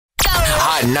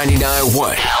Hot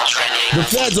 99.1. The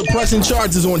feds are pressing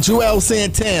charges on Juelz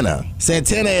Santana.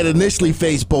 Santana had initially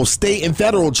faced both state and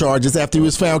federal charges after he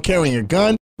was found carrying a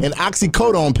gun and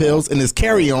oxycodone pills in his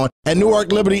carry-on at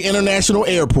Newark Liberty International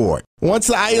Airport. Once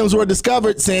the items were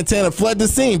discovered, Santana fled the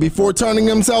scene before turning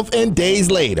himself in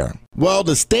days later. Well,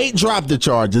 the state dropped the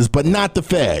charges, but not the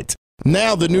feds.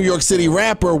 Now the New York City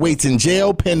rapper waits in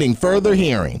jail pending further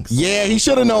hearings. Yeah, he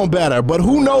should have known better, but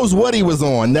who knows what he was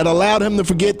on that allowed him to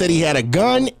forget that he had a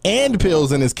gun and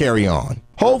pills in his carry-on.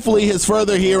 Hopefully his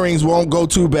further hearings won't go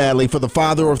too badly for the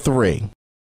father of three.